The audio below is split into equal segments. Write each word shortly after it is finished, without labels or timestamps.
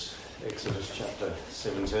Exodus chapter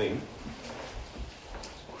 17.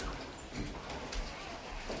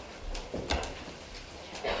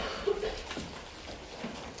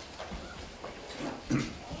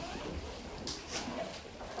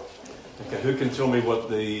 Okay, who can tell me what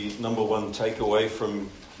the number one takeaway from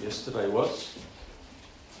yesterday was?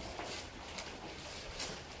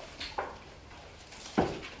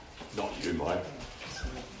 Not you, Mike.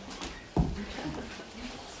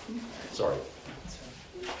 Sorry.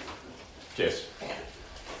 Jess.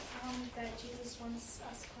 That Jesus wants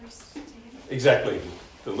us close to him. Exactly.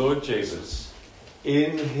 The Lord Jesus,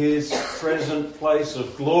 in his present place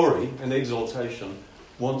of glory and exaltation,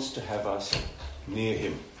 wants to have us near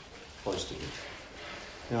him, close to him.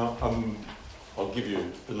 Now, I'll give you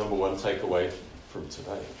the number one takeaway from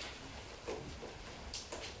today.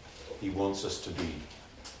 He wants us to be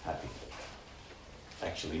happy.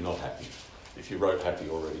 Actually, not happy. If you wrote happy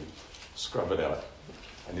already, scrub it out.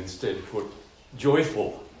 And instead put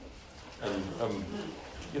joyful. And,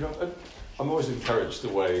 I'm always encouraged the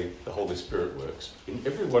way the Holy Spirit works. In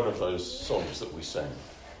every one of those songs that we sang,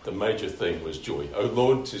 the major theme was joy. Oh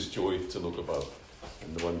Lord, 'tis joy to look above.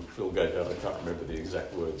 And the one Phil gave out, I can't remember the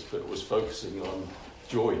exact words, but it was focusing on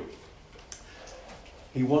joy.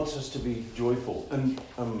 He wants us to be joyful. And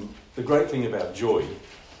the great thing about joy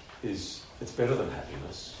is it's better than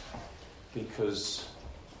happiness, because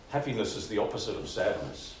happiness is the opposite of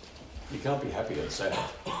sadness. You can't be happy and sad.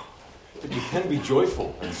 But you can be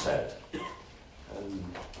joyful and sad. And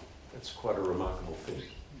that's quite a remarkable thing.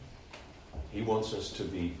 He wants us to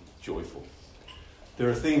be joyful. There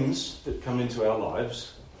are things that come into our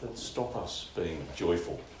lives that stop us being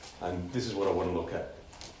joyful. And this is what I want to look at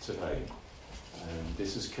today. And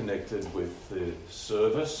this is connected with the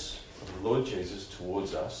service of the Lord Jesus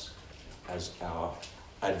towards us as our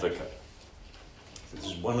advocate. This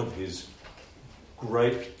is one of his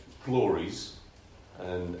great glories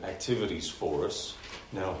and activities for us.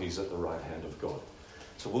 Now he's at the right hand of God.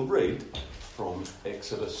 So we'll read from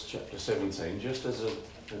Exodus chapter 17, just as an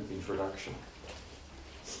introduction.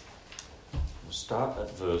 We'll start at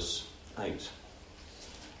verse 8.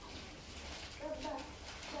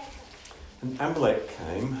 And Amalek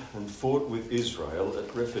came and fought with Israel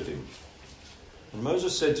at Rephidim. And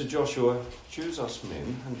Moses said to Joshua, "Choose us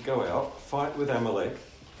men and go out, fight with Amalek.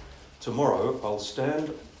 Tomorrow I'll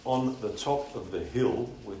stand on the top of the hill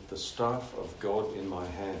with the staff of God in my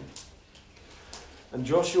hand." And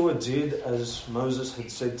Joshua did as Moses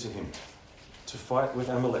had said to him, to fight with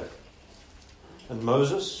Amalek. And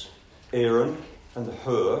Moses, Aaron, and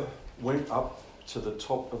Hur went up to the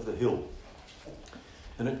top of the hill.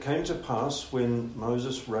 And it came to pass when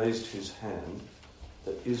Moses raised his hand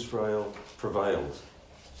that Israel prevailed.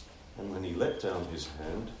 And when he let down his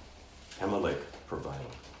hand, Amalek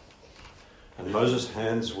prevailed. And Moses'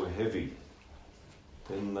 hands were heavy.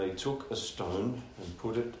 Then they took a stone and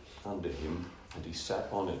put it under him, and he sat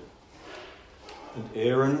on it. And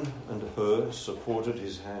Aaron and Hur supported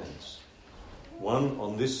his hands, one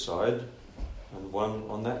on this side and one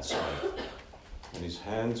on that side. And his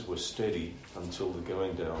hands were steady until the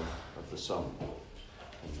going down of the sun.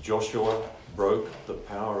 And Joshua broke the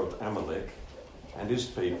power of Amalek and his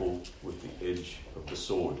people with the edge of the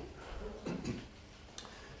sword.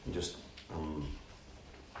 And just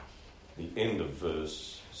the end of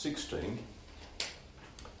verse 16,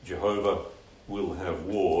 Jehovah will have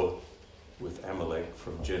war with Amalek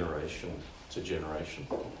from generation to generation.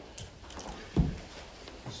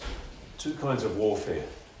 There's two kinds of warfare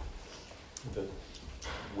that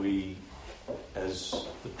we, as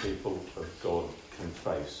the people of God, can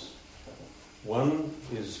face. One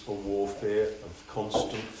is a warfare of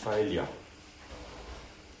constant failure.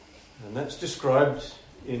 And that's described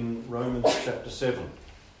in Romans chapter 7.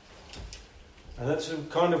 And that's a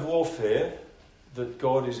kind of warfare that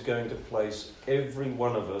God is going to place every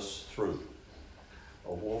one of us through.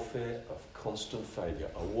 A warfare of constant failure.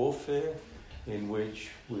 A warfare in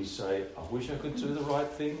which we say, I wish I could do the right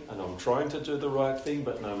thing, and I'm trying to do the right thing,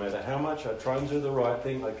 but no matter how much I try and do the right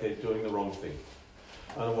thing, I keep doing the wrong thing.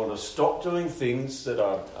 And I want to stop doing things that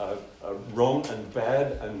are wrong and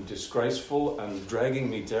bad and disgraceful and dragging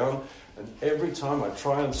me down. And every time I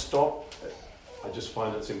try and stop, I just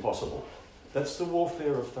find it's impossible. That's the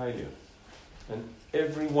warfare of failure. And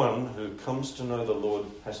everyone who comes to know the Lord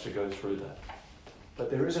has to go through that.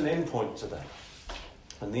 But there is an end point to that.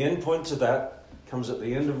 And the end point to that comes at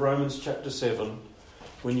the end of Romans chapter 7,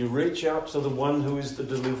 when you reach out to the one who is the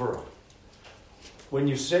deliverer. When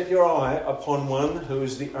you set your eye upon one who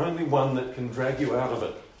is the only one that can drag you out of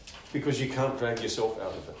it, because you can't drag yourself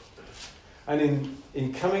out of it. And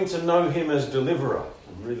in coming to know him as deliverer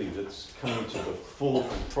and really that's coming to the full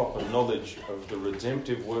and proper knowledge of the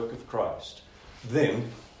redemptive work of Christ,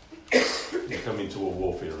 then you come into a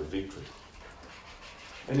warfare of victory.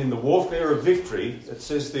 And in the warfare of victory, it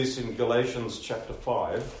says this in Galatians chapter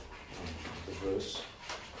 5, it's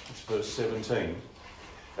verse 17.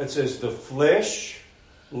 It says, the flesh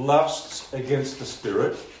lusts against the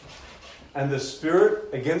spirit, and the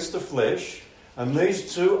spirit against the flesh, and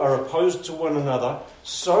these two are opposed to one another,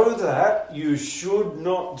 so that you should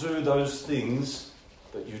not do those things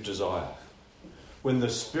that you desire. When the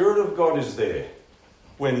Spirit of God is there,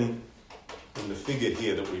 when in the figure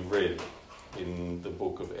here that we've read in the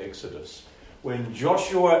book of Exodus, when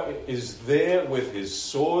Joshua is there with his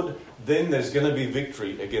sword, then there's going to be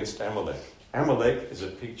victory against Amalek. Amalek is a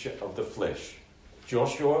picture of the flesh.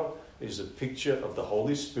 Joshua is a picture of the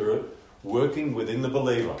Holy Spirit working within the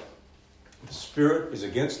believer. The Spirit is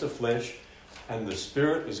against the flesh, and the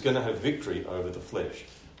Spirit is going to have victory over the flesh.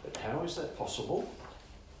 But how is that possible?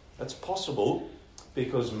 That's possible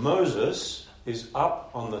because Moses is up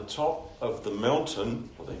on the top of the mountain,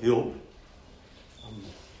 or the hill,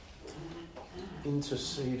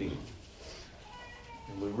 interceding.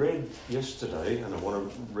 And we read yesterday, and I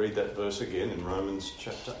want to read that verse again in Romans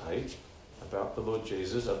chapter 8, about the Lord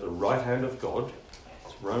Jesus at the right hand of God.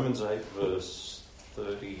 It's Romans 8 verse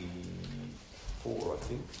 34, I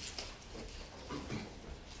think.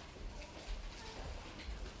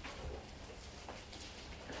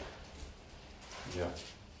 Yeah.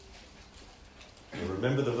 And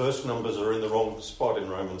remember, the verse numbers are in the wrong spot in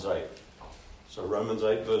Romans 8. So Romans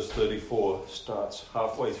 8 verse 34 starts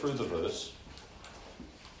halfway through the verse.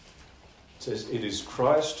 It says, it is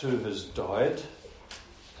Christ who has died,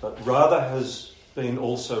 but rather has been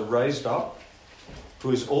also raised up,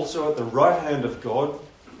 who is also at the right hand of God,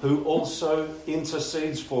 who also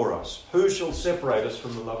intercedes for us. Who shall separate us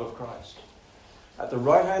from the love of Christ? At the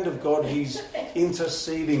right hand of God, he's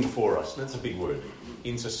interceding for us. That's a big word,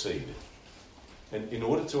 intercede. And in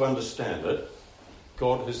order to understand it,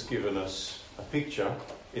 God has given us a picture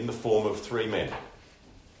in the form of three men.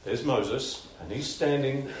 There's Moses, and he's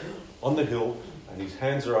standing on the hill, and his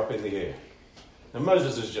hands are up in the air. Now,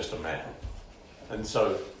 Moses is just a man. And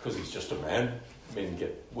so, because he's just a man, men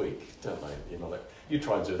get weak, don't they? You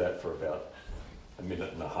try and do that for about a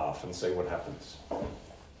minute and a half and see what happens.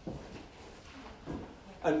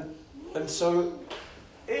 And so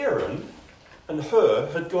Aaron and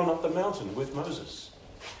Hur had gone up the mountain with Moses.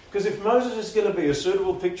 Because if Moses is going to be a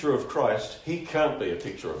suitable picture of Christ, he can't be a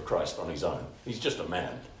picture of Christ on his own. He's just a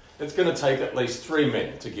man. It's going to take at least three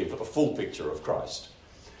men to give a full picture of Christ.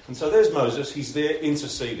 And so there's Moses. He's there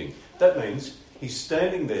interceding. That means he's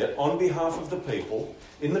standing there on behalf of the people,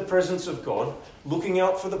 in the presence of God, looking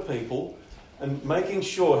out for the people and making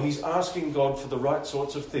sure he's asking God for the right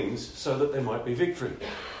sorts of things so that there might be victory.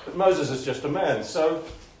 But Moses is just a man. So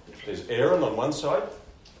there's Aaron on one side.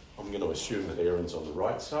 I'm going to assume that Aaron's on the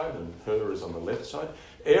right side and Hur is on the left side.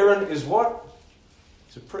 Aaron is what?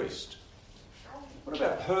 He's a priest. What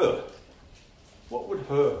about Hur? What would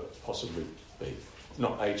Hur possibly be? It's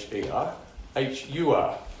not H-E-R,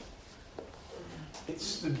 H-U-R.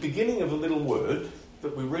 It's the beginning of a little word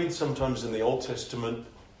that we read sometimes in the Old Testament,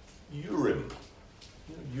 Urim.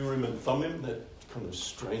 Urim and Thummim, that kind of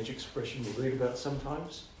strange expression you read about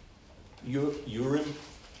sometimes. Urim,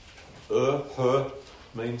 Hur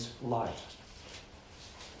means light.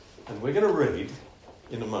 And we're going to read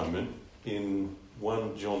in a moment in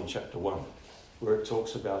 1 John chapter 1, where it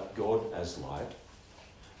talks about God as light,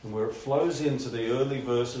 and where it flows into the early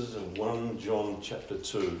verses of 1 John chapter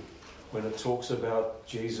 2, when it talks about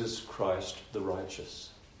Jesus Christ the righteous.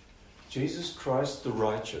 Jesus Christ the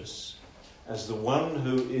righteous, as the one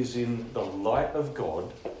who is in the light of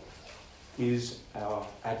God, is our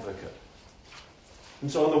advocate.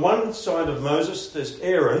 And so on the one side of Moses, there's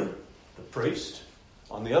Aaron, the priest.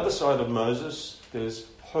 On the other side of Moses, there's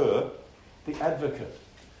Hur, the advocate.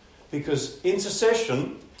 Because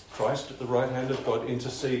intercession, Christ at the right hand of God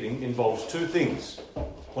interceding, involves two things.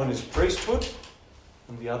 One is priesthood,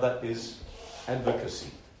 and the other is advocacy.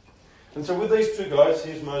 And so with these two guys,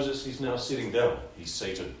 here's Moses, he's now sitting down. He's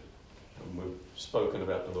seated. And we've spoken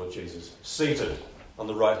about the Lord Jesus, seated on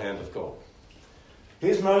the right hand of God.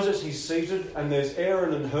 Here's Moses, he's seated, and there's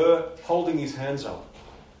Aaron and Hur holding his hands up.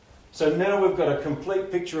 So now we've got a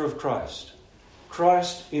complete picture of Christ.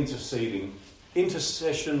 Christ interceding,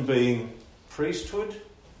 intercession being priesthood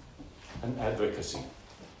and advocacy.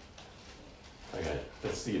 Okay,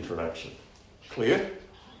 that's the introduction. Clear?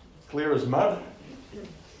 Clear as mud?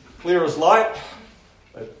 Clear as light?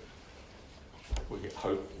 But we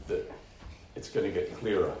hope that it's going to get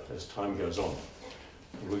clearer as time goes on.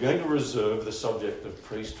 We're going to reserve the subject of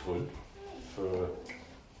priesthood for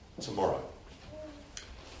tomorrow.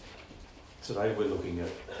 Today we're looking at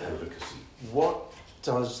advocacy. What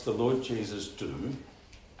does the Lord Jesus do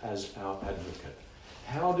as our advocate?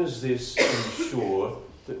 How does this ensure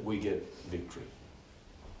that we get victory?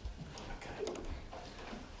 Okay.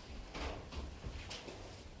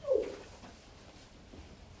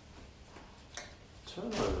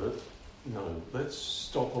 Turn over. No, let's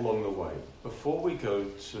stop along the way. Before we go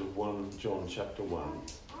to 1 John chapter 1,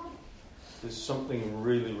 there's something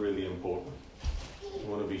really, really important I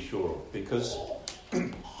want to be sure of, because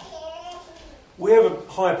we have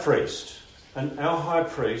a high priest, and our high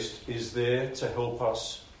priest is there to help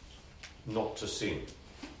us not to sin.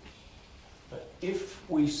 But if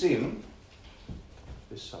we sin,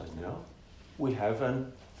 this side now, we have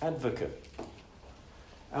an advocate.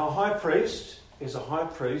 Our high priest is a high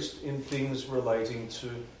priest in things relating to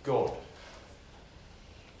God.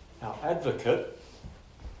 Our advocate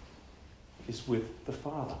is with the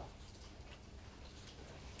Father.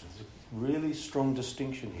 There's a really strong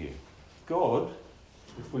distinction here. God,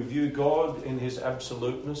 if we view God in his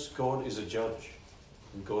absoluteness, God is a judge,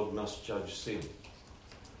 and God must judge sin.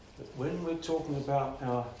 But when we're talking about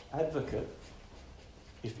our advocate,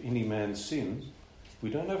 if any man sins, we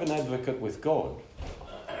don't have an advocate with God.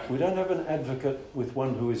 We don't have an advocate with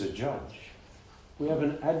one who is a judge. We have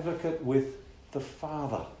an advocate with the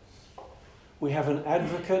Father. We have an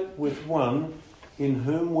advocate with one in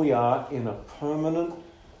whom we are in a permanent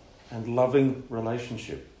and loving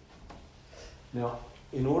relationship. Now,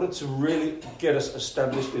 in order to really get us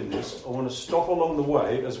established in this, I want to stop along the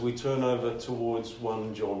way as we turn over towards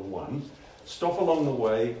 1 John 1. Stop along the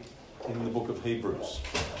way in the book of Hebrews.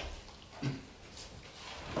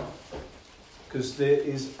 Because there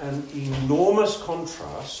is an enormous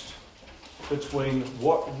contrast between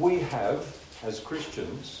what we have as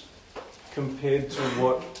Christians compared to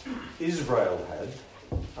what Israel had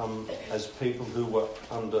as people who were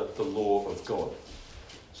under the law of God.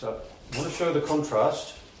 So I want to show the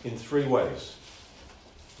contrast in three ways.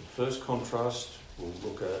 The first contrast, we'll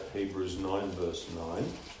look at Hebrews 9 verse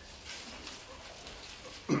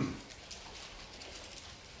 9.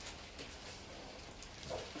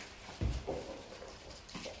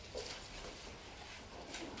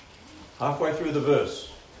 Halfway through the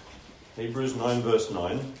verse, Hebrews 9 verse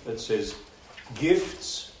 9, it says,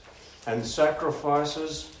 gifts and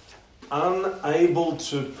sacrifices unable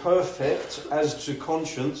to perfect as to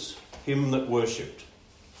conscience him that worshipped.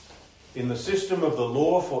 In the system of the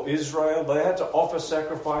law for Israel, they had to offer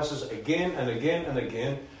sacrifices again and again and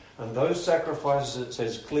again, and those sacrifices, it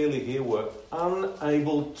says clearly here, were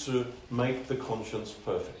unable to make the conscience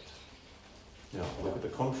perfect. Now, look at the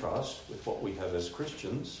contrast with what we have as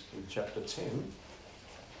Christians in chapter 10,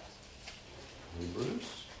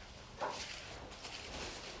 Hebrews.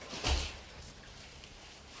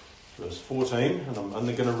 Verse 14, and I'm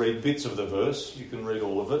only going to read bits of the verse. You can read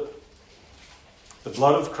all of it. The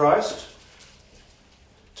blood of Christ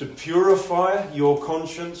to purify your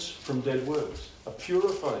conscience from dead works. A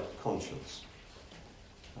purified conscience.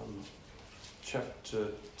 Chapter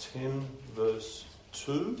 10, verse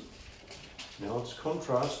 2. Now it's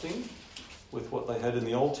contrasting with what they had in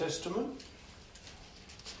the Old Testament.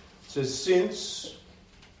 It says, since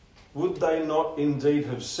would they not indeed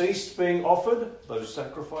have ceased being offered, those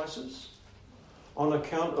sacrifices, on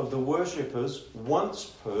account of the worshippers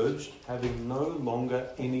once purged, having no longer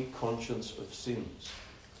any conscience of sins?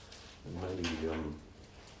 And maybe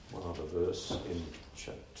one other verse in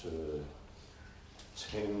chapter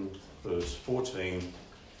 10, verse 14.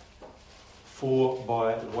 For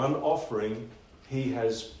by one offering he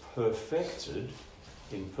has perfected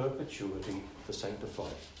in perpetuity the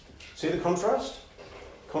sanctified. See the contrast?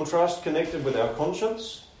 Contrast connected with our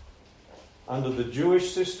conscience. Under the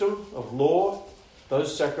Jewish system of law,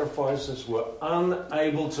 those sacrifices were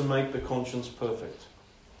unable to make the conscience perfect.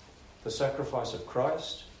 The sacrifice of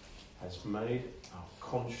Christ has made our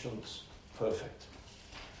conscience perfect.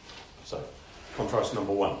 So, contrast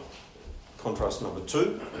number one. Contrast number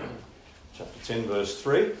two. Chapter 10, verse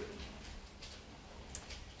 3.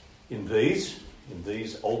 In these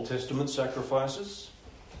Old Testament sacrifices,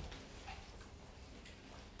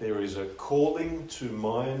 there is a calling to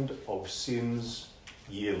mind of sins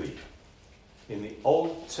yearly. In the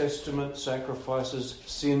Old Testament sacrifices,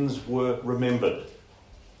 sins were remembered.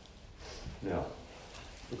 Now,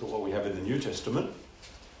 look at what we have in the New Testament.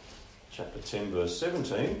 Chapter 10, verse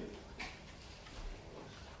 17.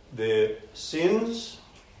 Their sins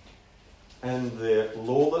and their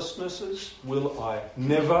lawlessnesses will I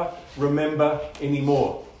never remember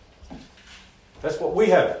anymore. That's what we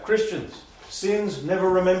have, Christians. sins never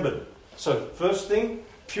remembered. So, first thing,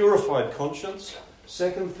 purified conscience.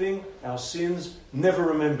 Second thing, our sins never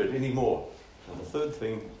remembered anymore. And the third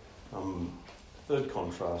thing, third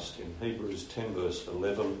contrast in Hebrews 10 verse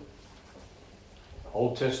 11.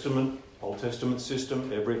 Old Testament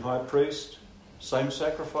system, every high priest, same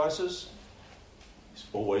sacrifices, is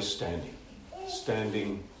always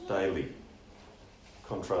standing daily.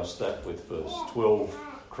 Contrast that with verse 12,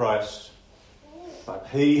 Christ, but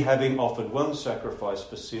he, having offered one sacrifice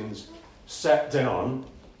for sins, sat down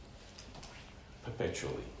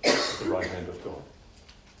perpetually at the right hand of God.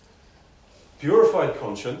 Purified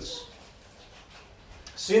conscience,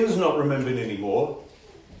 sins not remembered anymore,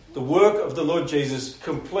 the work of the Lord Jesus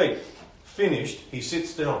complete, finished, he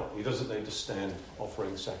sits down. He doesn't need to stand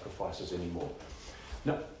offering sacrifices anymore.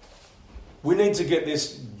 Now, we need to get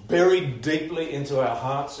this buried deeply into our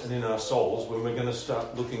hearts and in our souls when we're going to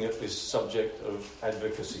start looking at this subject of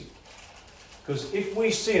advocacy. Because if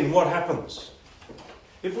we sin, what happens?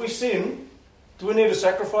 If we sin, do we need a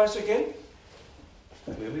sacrifice again?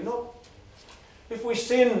 Clearly not. If we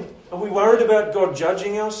sin, are we worried about God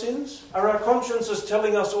judging our sins? Are our consciences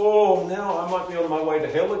telling us, oh, now I might be on my way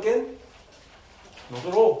to hell again? Not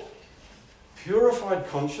at all. Purified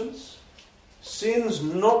conscience, sins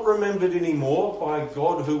not remembered anymore by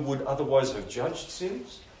God who would otherwise have judged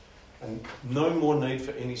sins, and no more need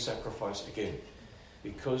for any sacrifice again.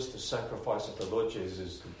 Because the sacrifice of the Lord Jesus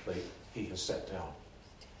is complete, he has sat down.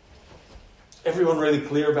 Everyone really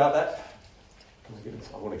clear about that?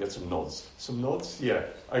 I want to get some nods. Some nods? Yeah.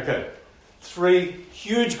 Okay. 3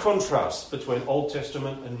 huge contrasts between Old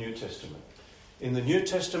Testament and New Testament. In the New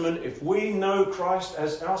Testament, if we know Christ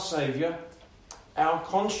as our Saviour, our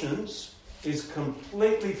conscience is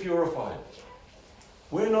completely purified.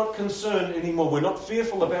 We're not concerned anymore. We're not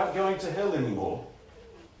fearful about going to hell anymore.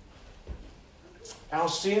 Our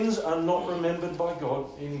sins are not remembered by God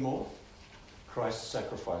anymore. Christ's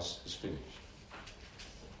sacrifice is finished.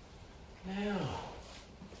 Now,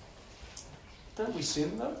 don't we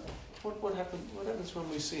sin though? What happens when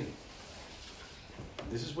we sin?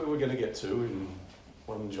 This is where we're going to get to in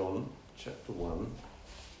 1 John chapter 1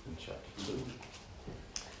 and chapter 2.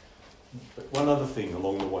 But one other thing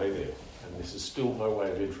along the way there, and this is still by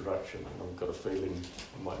way of introduction, and I've got a feeling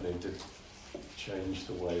I might need to change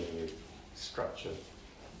the way we structure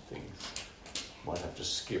things. Might have to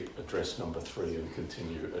skip address number 3 and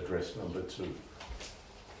continue address number 2.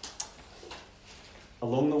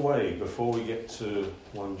 Along the way, before we get to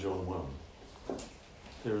 1 John 1,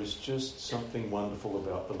 there is just something wonderful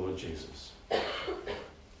about the Lord Jesus.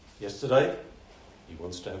 Yesterday, he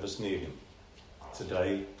wants to have us near him.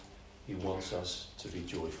 Today, he wants us to be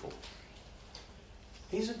joyful.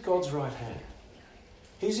 He's at God's right hand.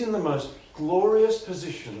 He's in the most glorious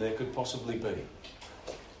position there could possibly be.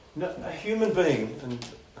 Now, a human being, and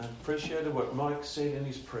I appreciated what Mike said in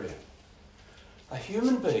his prayer, a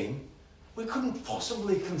human being, we couldn't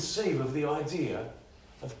possibly conceive of the idea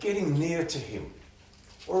of getting near to him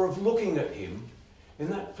or of looking at him in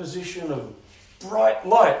that position of bright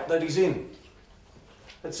light that he's in.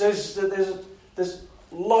 It says that there's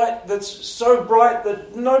light that's so bright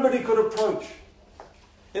that nobody could approach.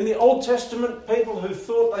 In the Old Testament, people who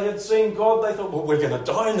thought they had seen God, they thought, well, we're going to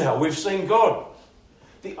die now. We've seen God.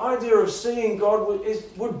 The idea of seeing God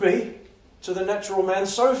would be, to the natural man,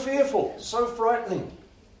 so fearful, so frightening.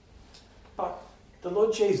 But the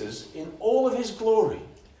Lord Jesus, in all of his glory,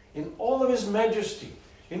 in all of his majesty,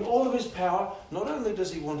 in all of his power, not only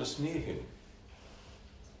does he want us near him,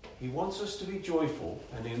 he wants us to be joyful,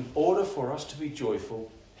 and in order for us to be joyful,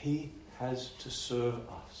 he has to serve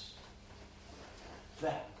us.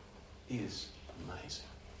 That is amazing.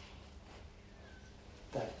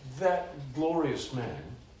 That glorious man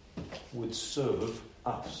would serve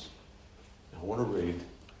us. Now, I want to read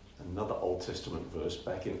another Old Testament verse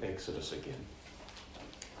back in Exodus again.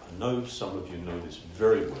 I know some of you know this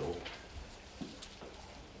very well,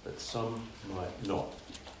 but some might not.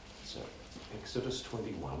 So, Exodus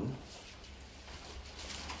 21.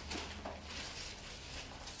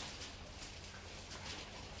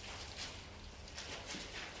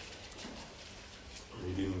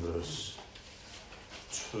 Reading verse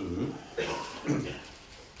 2. It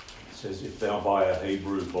says, if thou buy a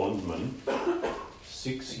Hebrew bondman,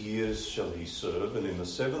 6 years shall he serve, and in the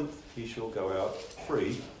 7th he shall go out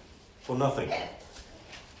free for nothing.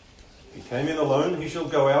 If he came in alone, he shall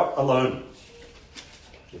go out alone.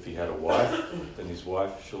 If he had a wife, then his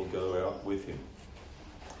wife shall go out with him.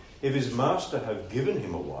 If his master have given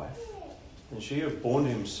him a wife, and she have borne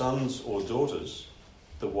him sons or daughters,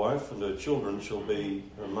 the wife and her children shall be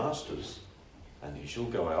her master's, and he shall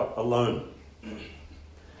go out alone.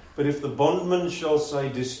 But if the bondman shall say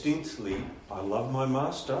distinctly, I love my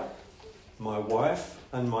master, my wife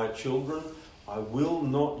and my children, I will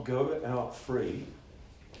not go out free,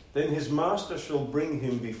 then his master shall bring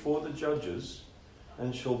him before the judges,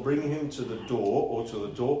 and shall bring him to the door or to the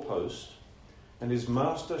doorpost, and his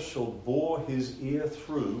master shall bore his ear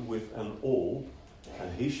through with an awl,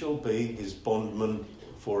 and he shall be his bondman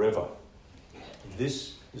forever.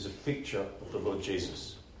 This is a picture of the Lord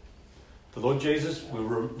Jesus. The Lord Jesus, we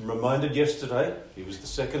were reminded yesterday, he was the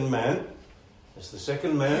second man. As the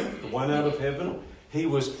second man, the one out of heaven, he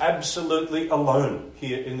was absolutely alone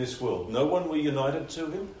here in this world. No one were united to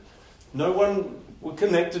him. No one were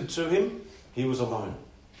connected to him. He was alone.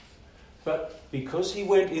 But because he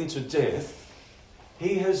went into death,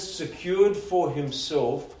 he has secured for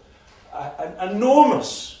himself an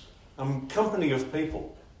enormous company of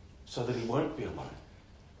people so that he won't be alone.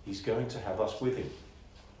 He's going to have us with him.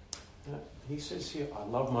 Now, he says here, I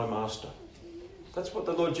love my master. That's what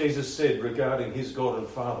the Lord Jesus said regarding his God and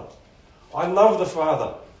Father. I love the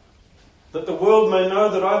Father, that the world may know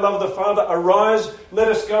that I love the Father. Arise, let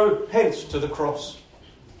us go hence to the cross.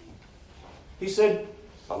 He said,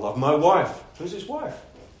 I love my wife. Who's his wife?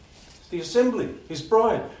 It's the assembly, his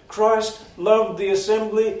bride. Christ loved the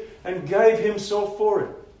assembly and gave himself for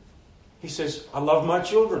it. He says, I love my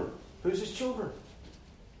children. Who's his children?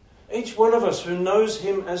 Each one of us who knows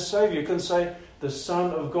him as Saviour can say, the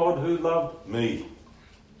Son of God who loved me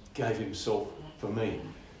gave himself for me.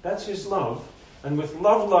 That's his love. And with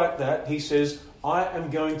love like that, he says, I am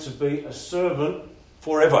going to be a servant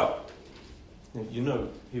forever. Now, you know,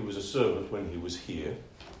 he was a servant when he was here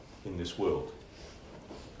in this world.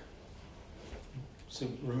 So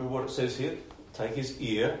remember what it says here? Take his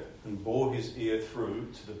ear and bore his ear through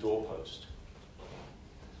to the doorpost.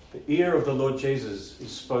 The ear of the Lord Jesus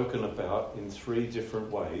is spoken about in 3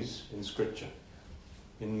 different ways in Scripture.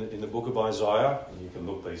 In the book of Isaiah, and you can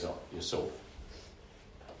look these up yourself.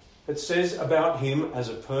 It says about him as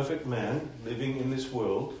a perfect man living in this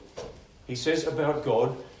world, he says about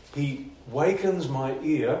God, he wakens my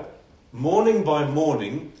ear morning by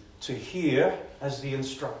morning to hear as the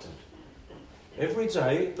instructed. Every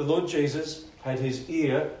day, the Lord Jesus had his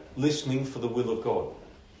ear listening for the will of God.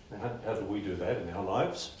 Now, how do we do that in our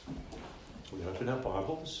lives? We open our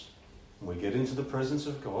Bibles, and we get into the presence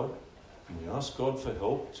of God, and we ask God for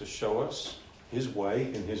help to show us his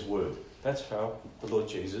way in his word. That's how the Lord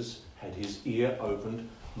Jesus had his ear opened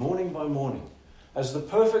morning by morning, as the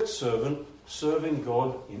perfect servant serving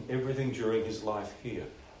God in everything during his life here.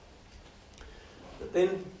 But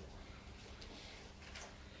then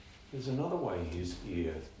there's another way his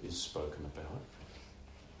ear is spoken about,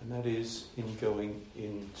 and that is in going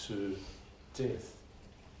into death.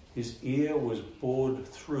 His ear was bored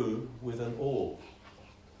through with an awl.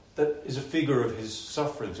 That is a figure of his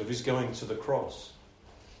sufferings, of his going to the cross.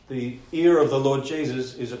 The ear of the Lord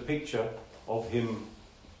Jesus is a picture of him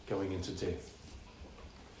going into death.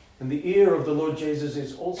 And the ear of the Lord Jesus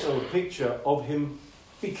is also a picture of him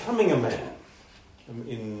becoming a man. I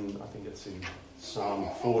think it's in Psalm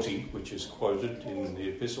 40, which is quoted in the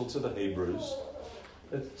Epistle to the Hebrews.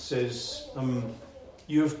 It says,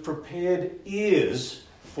 you've prepared ears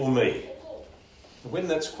for me. When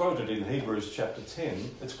that's quoted in Hebrews chapter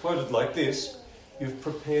 10, it's quoted like this: you've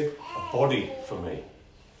prepared a body for me.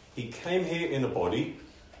 He came here in a body.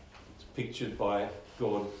 It's pictured by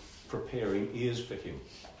God preparing ears for him.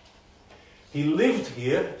 He lived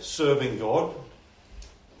here serving God.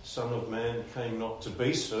 The Son of Man came not to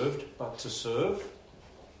be served, but to serve.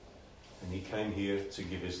 And he came here to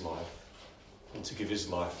give his life, and to give his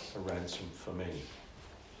life a ransom for many.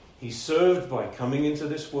 He served by coming into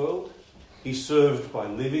this world. He served by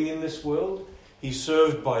living in this world. He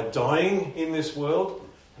served by dying in this world.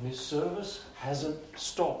 And his service hasn't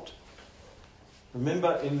stopped.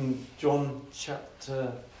 Remember in John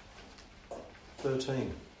chapter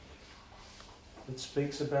 13, it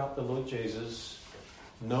speaks about the Lord Jesus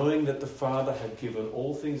knowing that the Father had given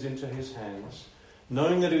all things into his hands,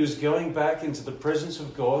 knowing that he was going back into the presence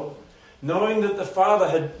of God, knowing that the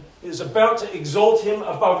Father is about to exalt him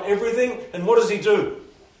above everything. And what does he do?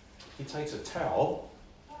 He takes a towel,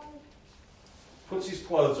 puts his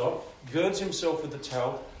clothes off, girds himself with the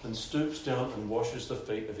towel, and stoops down and washes the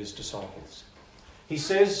feet of his disciples. He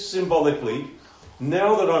says symbolically,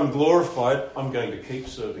 now that I'm glorified, I'm going to keep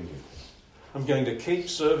serving you. I'm going to keep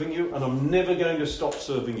serving you, and I'm never going to stop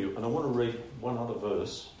serving you. And I want to read one other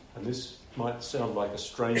verse, and this might sound like a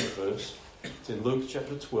strange verse. It's in Luke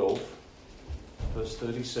chapter 12, verse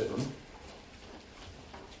 37.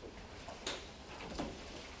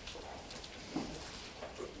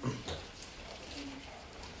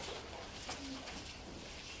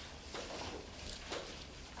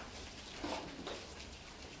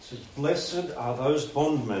 Blessed are those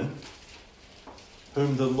bondmen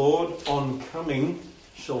whom the Lord on coming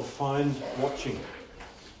shall find watching.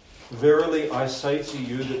 Verily I say to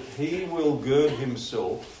you that he will gird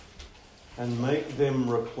himself and make them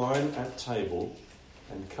recline at table,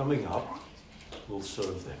 and coming up will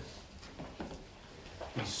serve them.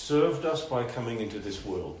 He served us by coming into this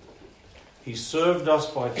world. He served us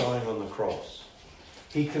by dying on the cross.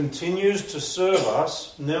 He continues to serve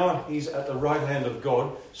us. Now he's at the right hand of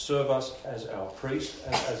God, serve us as our priest,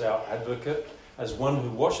 as our advocate, as one who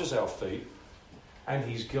washes our feet. And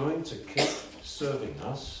he's going to keep serving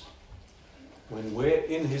us when we're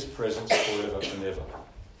in his presence forever and ever.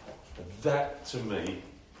 That, to me,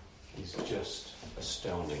 is just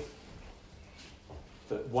astounding.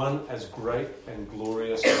 That one as great and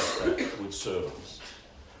glorious as that would serve us.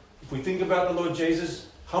 If we think about the Lord Jesus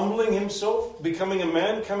humbling himself, becoming a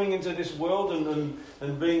man, coming into this world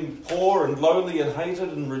and being poor and lowly and hated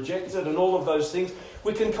and rejected and all of those things,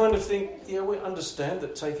 we can kind of think, yeah, we understand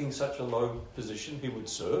that taking such a low position he would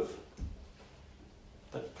serve.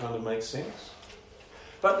 That kind of makes sense.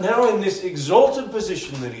 But now in this exalted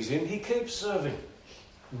position that he's in, he keeps serving.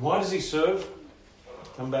 And why does he serve?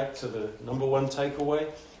 Come back to the number one takeaway.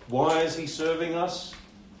 Why is he serving us?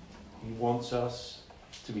 He wants us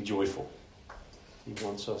to be joyful. He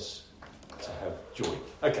wants us to have joy.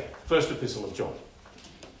 Okay, first epistle of John.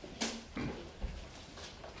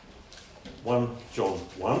 1 John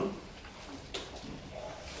 1.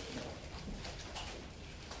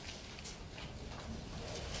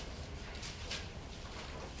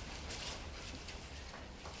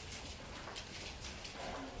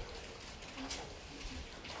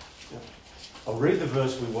 I'll read the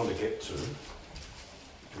verse we want to get to,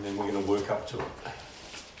 and then we're going to work up to it.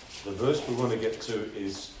 The verse we want to get to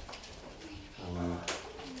is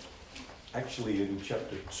actually in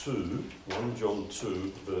chapter 2, 1 John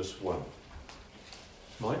 2, verse 1.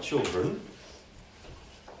 My children,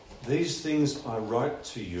 these things I write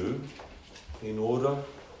to you in order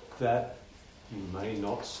that you may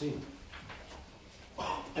not sin.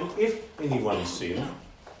 And if anyone sin,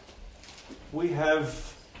 we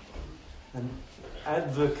have an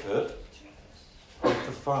advocate with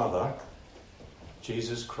the Father,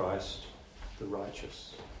 Jesus Christ the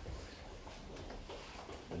righteous.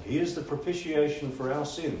 And he is the propitiation for our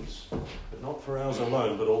sins, but not for ours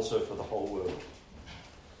alone, but also for the whole world.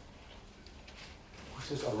 He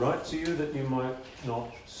says, I write to you that you might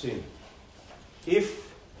not sin.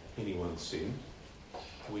 If anyone sin,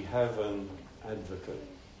 we have an advocate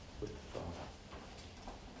with the Father.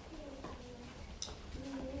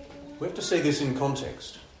 We have to see this in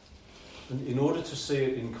context. And in order to see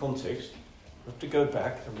it in context, we have to go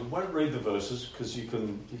back, and we won't read the verses because you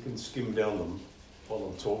can skim down them while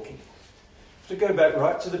I'm talking. We have to go back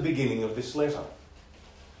right to the beginning of this letter.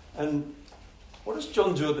 And what does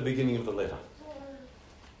John do at the beginning of the letter?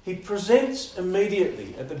 He presents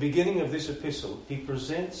immediately, at the beginning of this epistle, he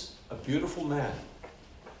presents a beautiful man.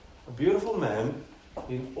 A beautiful man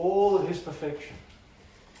in all of his perfection.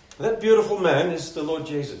 That beautiful man is the Lord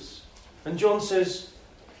Jesus. And John says,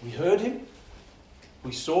 we heard him,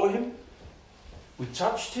 we saw him, we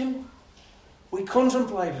touched him, we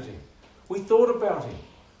contemplated him, we thought about him.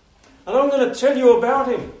 And I'm going to tell you about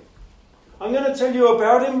him. I'm going to tell you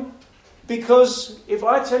about him because if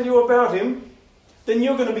I tell you about him, then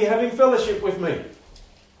you're going to be having fellowship with me.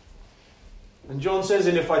 And John says,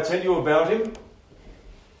 and if I tell you about him,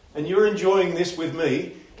 and you're enjoying this with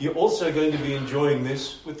me, you're also going to be enjoying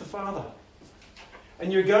this with the Father.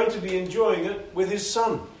 And you're going to be enjoying it with his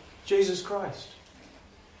Son, Jesus Christ.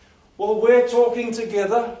 While we're talking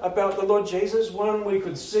together about the Lord Jesus, one we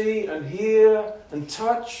could see and hear and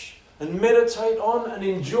touch and meditate on and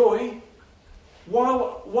enjoy,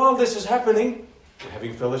 while this is happening, we're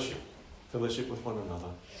having fellowship. Fellowship with one another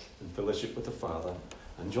and fellowship with the Father.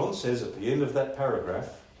 And John says at the end of that paragraph,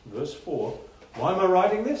 verse 4, why am I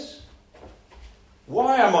writing this?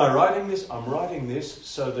 Why am I writing this? I'm writing this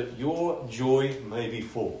so that your joy may be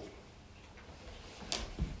full.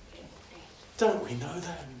 Don't we know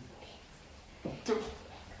that?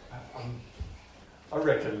 I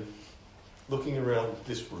reckon, looking around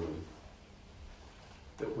this room,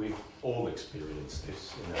 that we've all experienced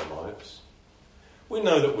this in our lives. We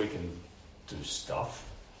know that we can do stuff.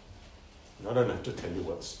 And I don't have to tell you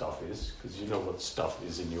what stuff is, because you know what stuff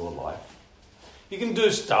is in your life. You can do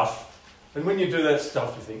stuff. And when you do that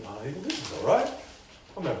stuff, you think, oh, this is all right.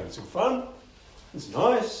 I'm having some fun. It's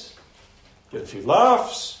nice. Get a few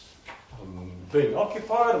laughs. I'm being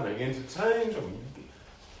occupied. I'm being entertained.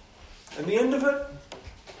 And the end of it,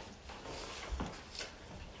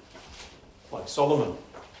 like Solomon,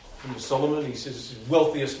 from Solomon. He says, he's the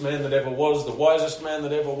wealthiest man that ever was, the wisest man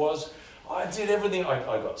that ever was. I did everything. I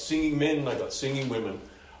got singing men and I got singing women.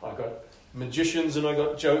 I got magicians and I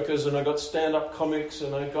got jokers and I got stand-up comics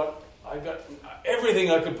and I got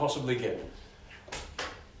everything I could possibly get.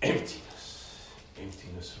 Emptiness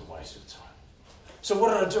and a waste of time. So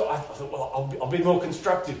what did I do? I thought, well, I'll be more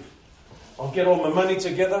constructive. I'll get all my money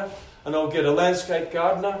together and I'll get a landscape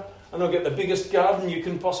gardener and I'll get the biggest garden you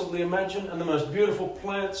can possibly imagine and the most beautiful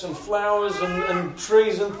plants and flowers and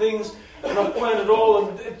trees and things, and I'll plant it all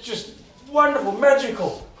and it's just wonderful,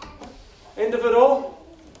 magical. End of it all?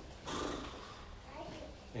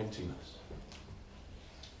 Emptiness.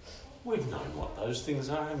 We've known what those things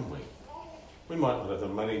are, haven't we? We might not have the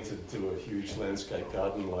money to do a huge landscape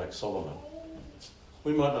garden like Solomon.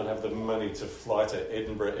 We might not have the money to fly to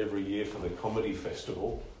Edinburgh every year for the comedy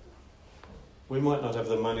festival. We might not have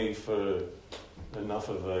the money for enough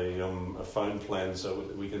of a phone plan so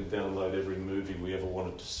that we can download every movie we ever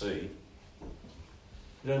wanted to see.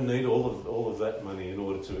 You don't need all of that money in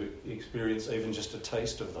order to experience even just a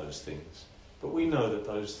taste of those things. But we know that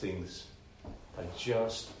those things, they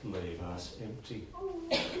just leave us empty.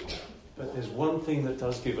 But there's one thing that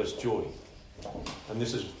does give us joy. And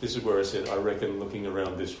this is where I said, I reckon looking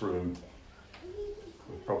around this room,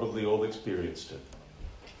 we've probably all experienced it.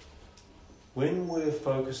 When we're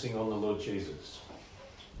focusing on the Lord Jesus,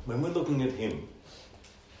 when we're looking at Him,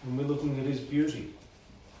 when we're looking at His beauty,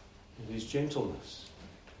 and His gentleness,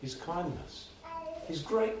 His kindness, His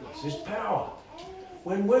greatness, His power,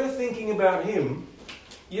 when we're thinking about Him,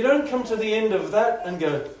 you don't come to the end of that and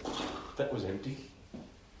go, that was empty.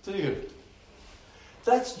 Do you?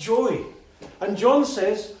 That's joy. And John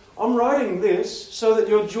says, I'm writing this so that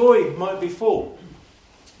your joy might be full.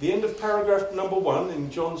 The end of paragraph number 1 in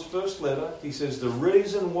John's first letter, he says, the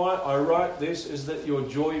reason why I write this is that your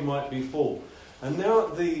joy might be full. And now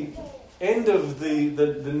at the end of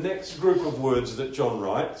the next group of words that John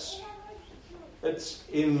writes, it's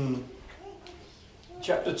in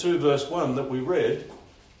chapter 2, verse 1 that we read.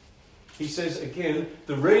 He says again,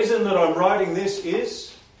 the reason that I'm writing this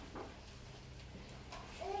is...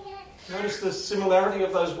 Notice the similarity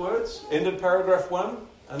of those words? End of paragraph 1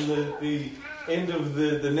 and the end of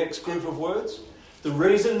the next group of words. The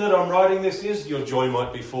reason that I'm writing this is your joy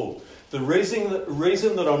might be full. The reason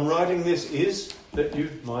that I'm writing this is that you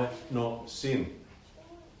might not sin.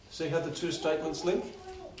 See how the two statements link?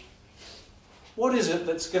 What is it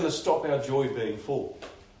that's going to stop our joy being full?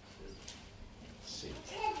 Sin.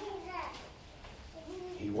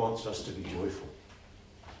 He wants us to be joyful.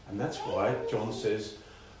 And that's why John says,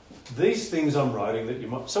 these things I'm writing that you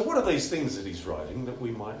might... So what are these things that he's writing that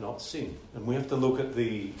we might not sin? And we have to look at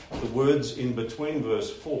the words in between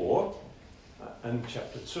verse 4 and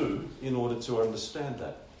chapter 2 in order to understand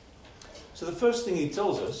that. So the first thing he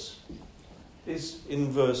tells us is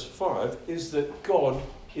in verse 5 is that God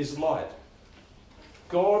is light.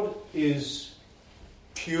 God is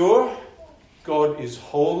pure. God is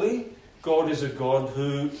holy. God is a God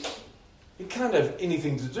who... It can't have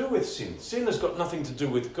anything to do with sin. Sin has got nothing to do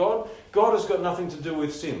with God. God has got nothing to do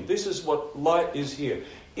with sin. This is what light is here.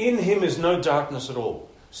 In Him is no darkness at all.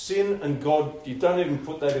 Sin and God, you don't even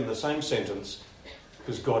put that in the same sentence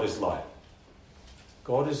because God is light.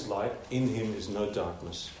 God is light. In Him is no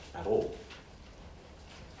darkness at all.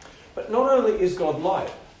 But not only is God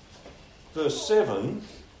light, verse 7,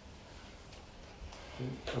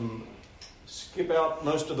 skip out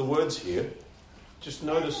most of the words here. Just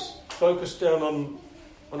notice, focus down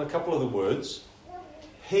on a couple of the words.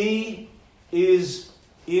 He is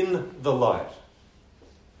in the light.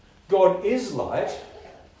 God is light,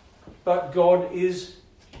 but God is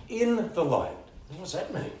in the light. What does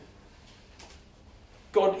that mean?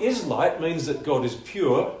 God is light means that God is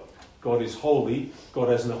pure, God is holy, God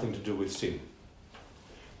has nothing to do with sin.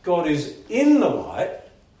 God is in the light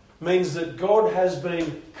means that God has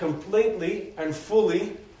been completely and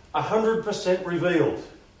fully 100% revealed.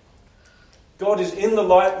 God is in the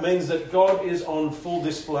light means that God is on full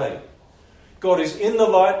display. God is in the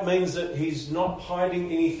light means that He's not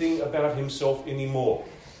hiding anything about Himself anymore.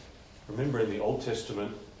 Remember in the Old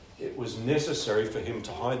Testament, it was necessary for Him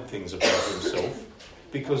to hide things about Himself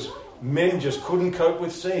because men just couldn't cope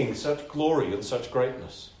with seeing such glory and such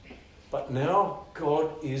greatness. But now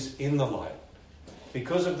God is in the light.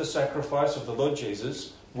 Because of the sacrifice of the Lord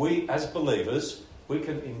Jesus, we as believers, we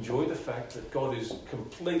can enjoy the fact that God is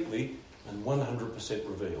completely and 100%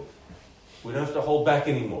 revealed. We don't have to hold back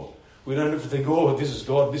anymore. We don't have to think, oh, this is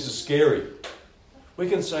God, this is scary. We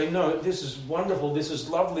can say, no, this is wonderful, this is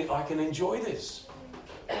lovely, I can enjoy this.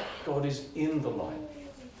 God is in the light.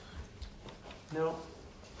 Now,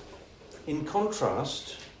 in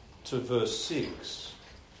contrast, to verse 6,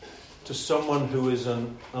 to someone who is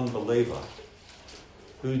an unbeliever,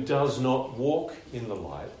 who does not walk in the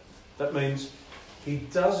light, that means he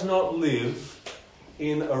does not live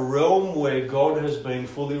in a realm where God has been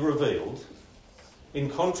fully revealed. In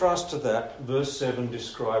contrast to that, verse 7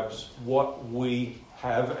 describes what we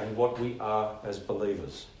have and what we are as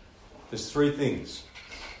believers. There's three things.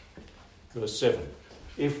 Verse 7.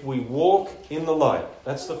 If we walk in the light,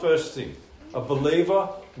 that's the first thing. A believer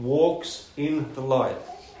walks in the light.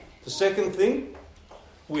 The second thing,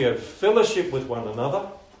 we have fellowship with one another.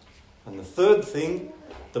 And the third thing,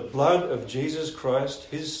 the blood of Jesus Christ,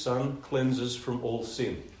 his Son, cleanses from all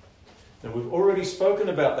sin. Now, we've already spoken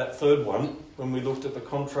about that third one when we looked at the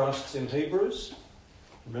contrasts in Hebrews.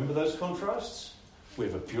 Remember those contrasts? We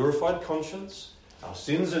have a purified conscience. Our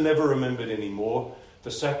sins are never remembered anymore.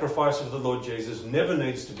 The sacrifice of the Lord Jesus never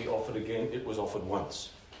needs to be offered again. It was offered once.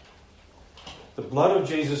 The blood of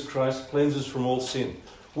Jesus Christ cleanses from all sin.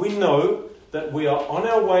 We know that we are on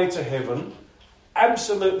our way to heaven,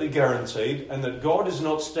 absolutely guaranteed, and that God is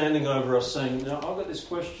not standing over us saying, "Now, I've got this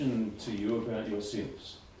question to you about your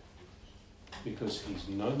sins." Because he's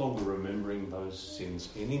no longer remembering those sins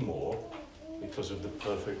anymore because of the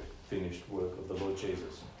perfect finished work of the Lord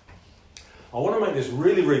Jesus. I want to make this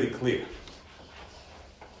really, really clear,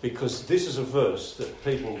 because this is a verse that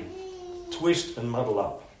people twist and muddle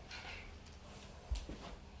up.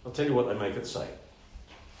 I'll tell you what they make it say.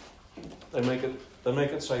 They make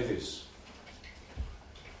it say this.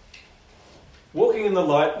 Walking in the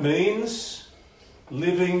light means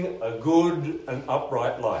living a good and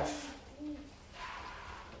upright life.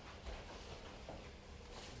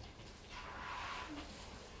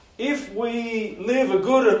 If we live a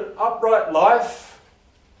good and upright life,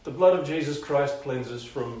 the blood of Jesus Christ cleanses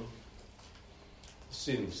from the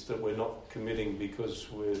sins that we're not committing because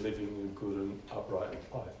we're living a good and upright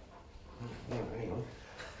life. Hang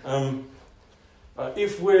on.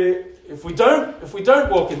 If we don't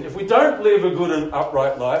live a good and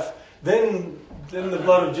upright life, then the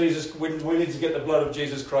blood of Jesus, we need to get the blood of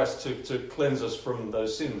Jesus Christ to cleanse us from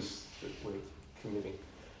those sins that we're committing.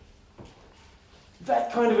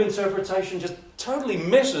 That kind of interpretation just totally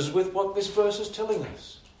messes with what this verse is telling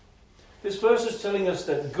us. This verse is telling us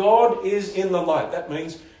that God is in the light. That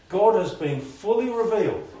means God has been fully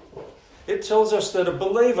revealed. It tells us that a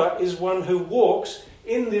believer is one who walks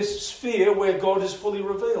in this sphere where God is fully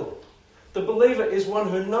revealed. The believer is one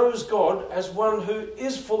who knows God as one who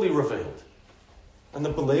is fully revealed. And the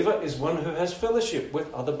believer is one who has fellowship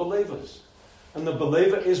with other believers. And the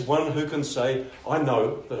believer is one who can say, "I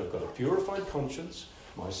know that I've got a purified conscience.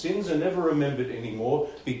 My sins are never remembered anymore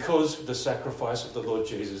because the sacrifice of the Lord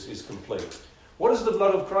Jesus is complete." What does the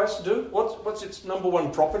blood of Christ do? What's its number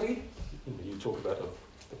one property? You talk about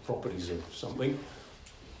the properties of something.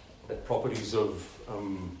 The properties of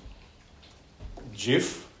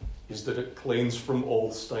Jif is that it cleans from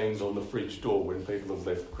all stains on the fridge door when people have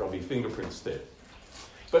left grubby fingerprints there.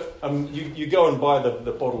 But you go and buy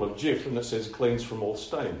the bottle of Jif and it says cleans from all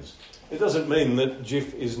stains. It doesn't mean that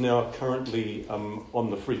Jif is now currently on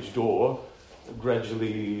the fridge door,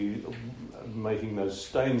 gradually making those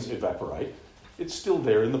stains evaporate. It's still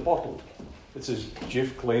there in the bottle. It says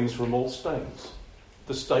Jif cleans from all stains.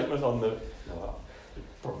 The statement on the... it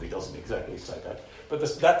probably doesn't exactly say that, but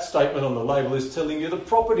that statement on the label is telling you the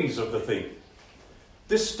properties of the thing.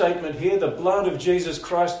 This statement here, the blood of Jesus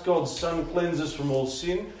Christ, God's Son, cleanses from all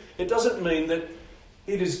sin. It doesn't mean that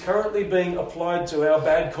it is currently being applied to our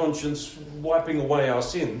bad conscience, wiping away our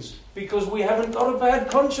sins, because we haven't got a bad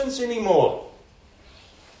conscience anymore.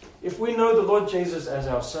 If we know the Lord Jesus as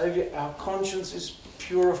our Saviour, our conscience is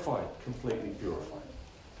purified, completely purified.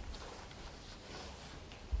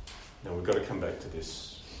 Now we've got to come back to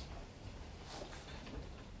this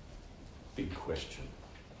big question.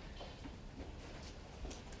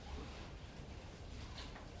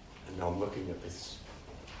 And now I'm looking at this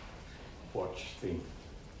watch thing,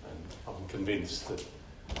 and I'm convinced that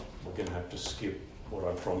we're going to have to skip what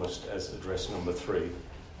I promised as address number 3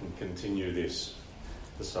 and continue this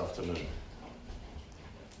afternoon.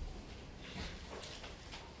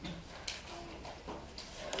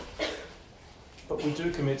 But we do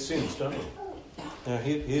commit sins, don't we? Now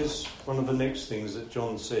here's one of the next things that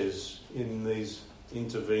John says in these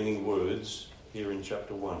intervening words here in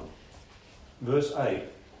chapter 1. Verse 8.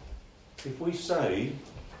 If we say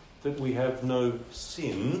that we have no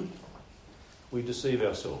sin, we deceive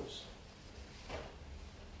ourselves.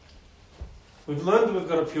 We've learned that we've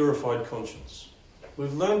got a purified conscience.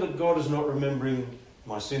 We've learned that God is not remembering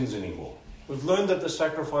my sins anymore. We've learned that the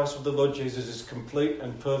sacrifice of the Lord Jesus is complete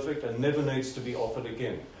and perfect and never needs to be offered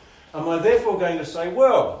again. Am I therefore going to say,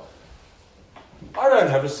 well, I don't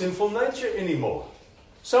have a sinful nature anymore.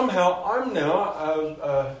 Somehow I'm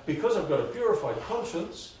now, because I've got a purified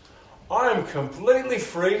conscience, I am completely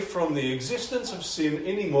free from the existence of sin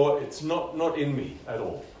anymore. It's not in me at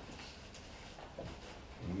all.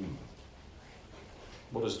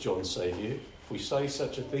 What does John say here? If we say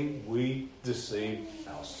such a thing, we deceive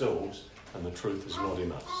ourselves and the truth is not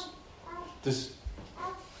in us.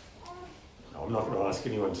 No, I'm not going to ask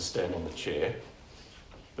anyone to stand on the chair,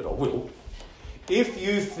 but I will. If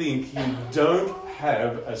you think you don't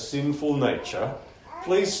have a sinful nature,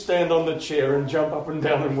 please stand on the chair and jump up and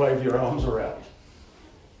down and wave your arms around.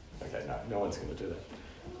 Okay, no one's going to do that.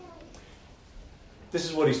 This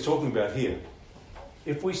is what he's talking about here.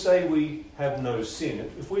 If we say we have no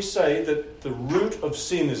sin, if we say that the root of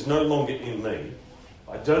sin is no longer in me,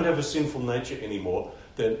 I don't have a sinful nature anymore,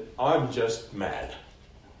 then I'm just mad,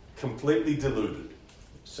 completely deluded.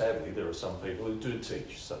 Sadly, there are some people who do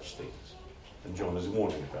teach such things, and John is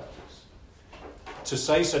warning about this. To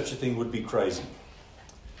say such a thing would be crazy.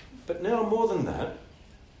 But now, more than that,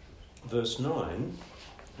 verse 9,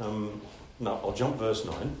 I'll jump verse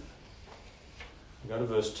 9, go to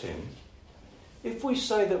verse 10. If we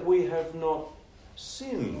say that we have not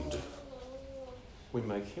sinned, we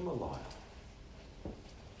make him a liar.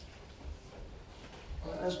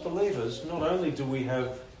 As believers, not only do we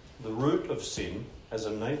have the root of sin as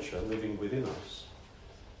a nature living within us,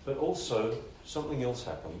 but also something else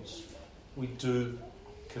happens. We do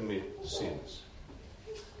commit sins.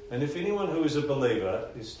 And if anyone who is a believer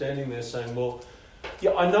is standing there saying, well,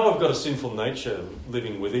 yeah, I know I've got a sinful nature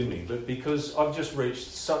living within me, but because I've just reached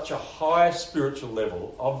such a high spiritual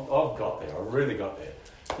level, I've got there. I've really got there.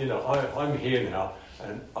 You know, I'm here now,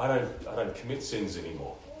 and I don't commit sins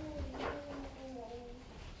anymore.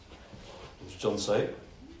 Does John say?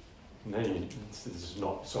 No, this is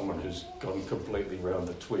not someone who's gone completely round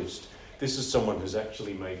the twist. This is someone who's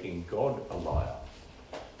actually making God a liar.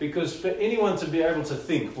 Because for anyone to be able to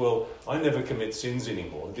think, well, I never commit sins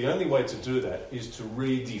anymore, the only way to do that is to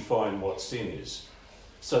redefine what sin is,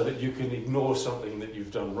 so that you can ignore something that you've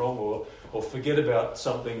done wrong or forget about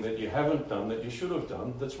something that you haven't done that you should have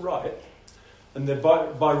done that's right. And then by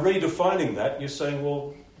redefining that, you're saying,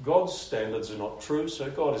 well, God's standards are not true, so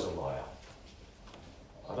God is a liar.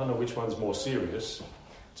 I don't know which one's more serious,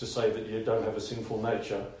 to say that you don't have a sinful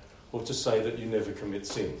nature or to say that you never commit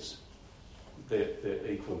sins. They're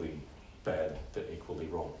equally bad, they're equally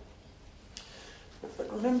wrong. But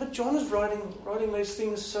remember, John is writing these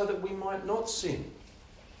things so that we might not sin.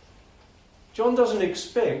 John doesn't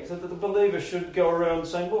expect that the believer should go around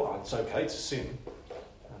saying, well, it's okay to sin.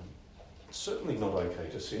 It's certainly not okay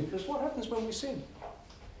to sin, because what happens when we sin?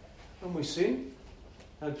 When we sin,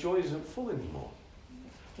 our joy isn't full anymore.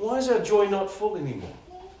 Why is our joy not full anymore?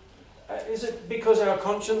 Is it because our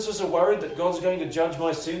consciences are worried that God's going to judge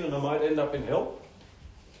my sin and I might end up in hell?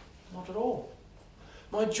 Not at all.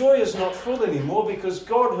 My joy is not full anymore because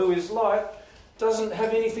God, who is light, doesn't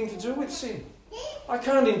have anything to do with sin. I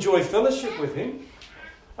can't enjoy fellowship with him.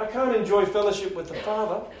 I can't enjoy fellowship with the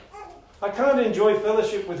Father. I can't enjoy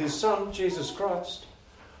fellowship with his Son, Jesus Christ.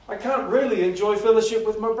 I can't really enjoy fellowship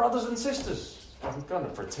with my brothers and sisters. I'm going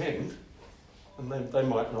to pretend, and they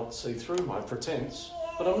might not see through my pretense.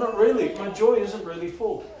 But I'm not really, my joy isn't really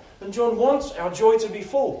full. And John wants our joy to be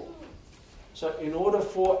full. So in order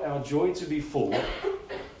for our joy to be full,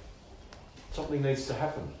 something needs to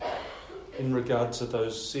happen in regard to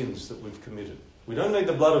those sins that we've committed. We don't need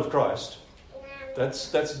the blood of Christ.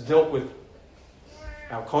 That's dealt with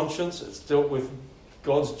our conscience, it's dealt with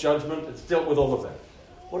God's judgment, it's dealt with all of that.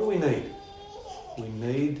 What do we need? We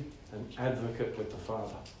need an advocate with the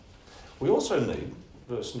Father. We also need,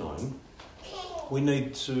 verse 9, we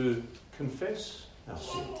need to confess our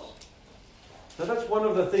sins. Now that's one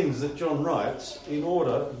of the things that John writes in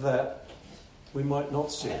order that we might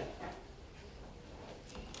not sin.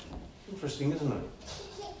 Interesting, isn't it?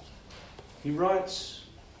 He writes,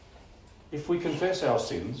 if we confess our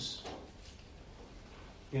sins,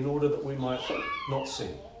 in order that we might not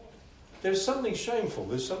sin. There's something shameful,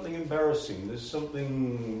 there's something embarrassing, there's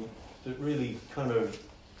something that really kind of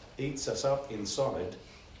eats us up inside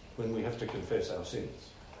when we have to confess our sins.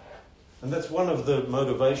 And that's one of the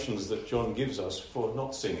motivations that John gives us for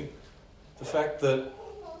not sinning. The fact that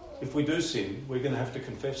if we do sin, we're going to have to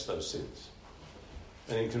confess those sins.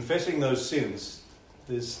 And in confessing those sins,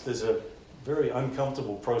 there's a very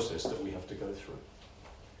uncomfortable process that we have to go through.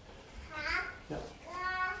 Now,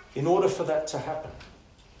 in order for that to happen,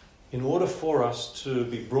 in order for us to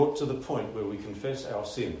be brought to the point where we confess our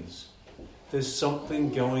sins, there's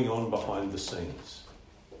something going on behind the scenes.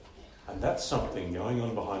 And that something going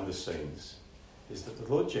on behind the scenes is that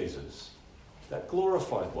the Lord Jesus that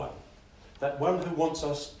glorified one, that one who wants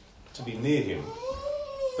us to be near him,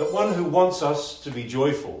 that one who wants us to be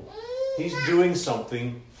joyful. He's doing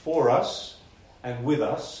something for us and with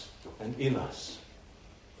us and in us.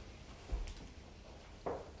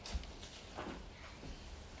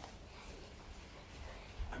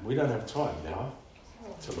 And we don't have time now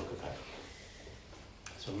to look at that.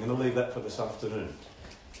 So I'm going to leave that for this afternoon.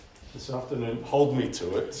 This afternoon, hold me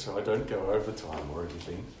to it so I don't go over time or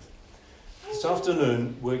anything. This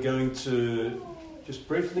afternoon, we're going to just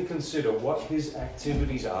briefly consider what his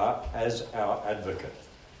activities are as our advocate,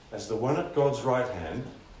 as the one at God's right hand,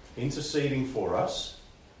 interceding for us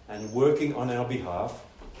and working on our behalf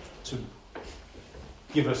to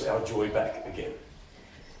give us our joy back again.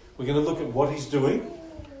 We're going to look at what he's doing.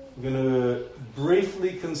 We're going to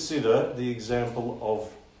briefly consider the example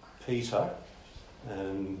of Peter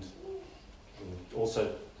and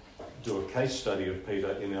also do a case study of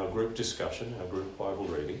Peter in our group discussion, our group Bible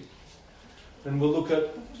reading. And we'll look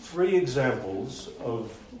at 3 examples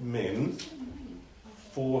of men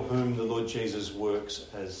for whom the Lord Jesus works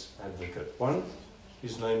as advocate. One,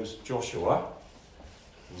 his name's Joshua.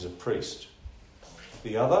 He's a priest.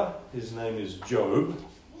 The other, his name is Job.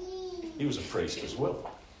 He was a priest as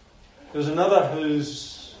well. There's another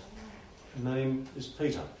whose name is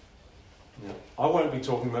Peter. Now, I won't be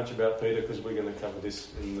talking much about Peter because we're going to cover this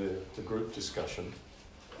in the group discussion.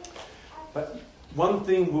 But one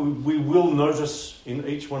thing we will notice in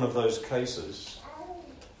each one of those cases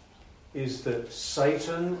is that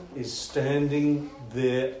Satan is standing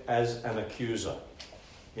there as an accuser.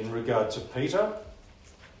 In regard to Peter,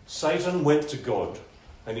 Satan went to God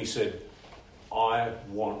and he said, I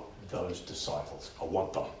want those disciples. I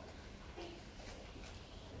want them.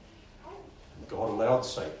 And God allowed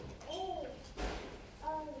Satan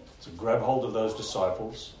to grab hold of those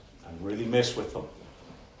disciples and really mess with them.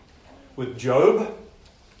 With Job,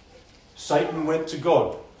 Satan went to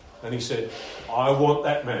God and he said, I want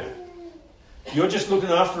that man. You're just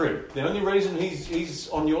looking after him. The only reason he's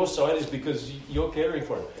on your side is because you're caring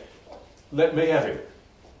for him. Let me have him.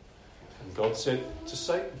 And God said to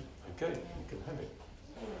Satan, okay, you can have him.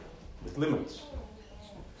 With limits.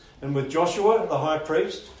 And with Joshua, the high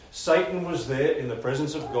priest, Satan was there in the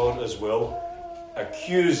presence of God as well,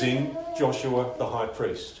 accusing Joshua, the high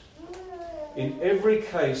priest. In every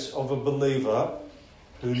case of a believer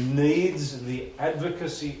who needs the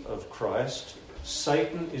advocacy of Christ,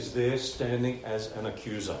 Satan is there standing as an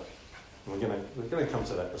accuser. We're going to come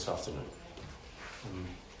to that this afternoon.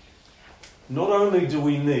 Not only do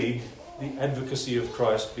we need the advocacy of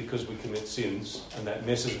Christ because we commit sins and that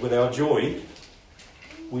messes with our joy,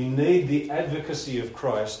 we need the advocacy of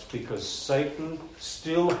Christ because Satan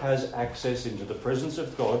still has access into the presence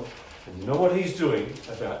of God. And you know what he's doing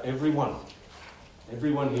about everyone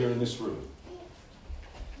here in this room?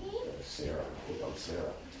 Sarah, pick up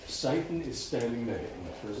Sarah. Satan is standing there in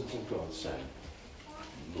the presence of God saying,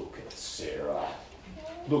 look at Sarah.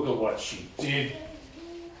 Look at what she did.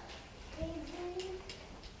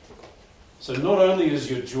 So not only is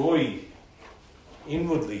your joy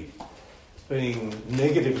inwardly being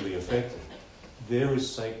negatively affected, there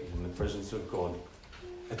is Satan in the presence of God,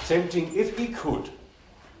 attempting, if he could,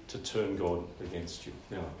 to turn God against you.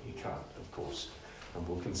 Now, he can't, of course. And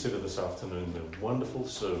we'll consider this afternoon the wonderful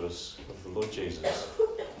service of the Lord Jesus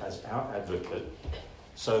as our advocate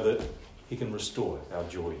so that he can restore our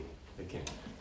joy again.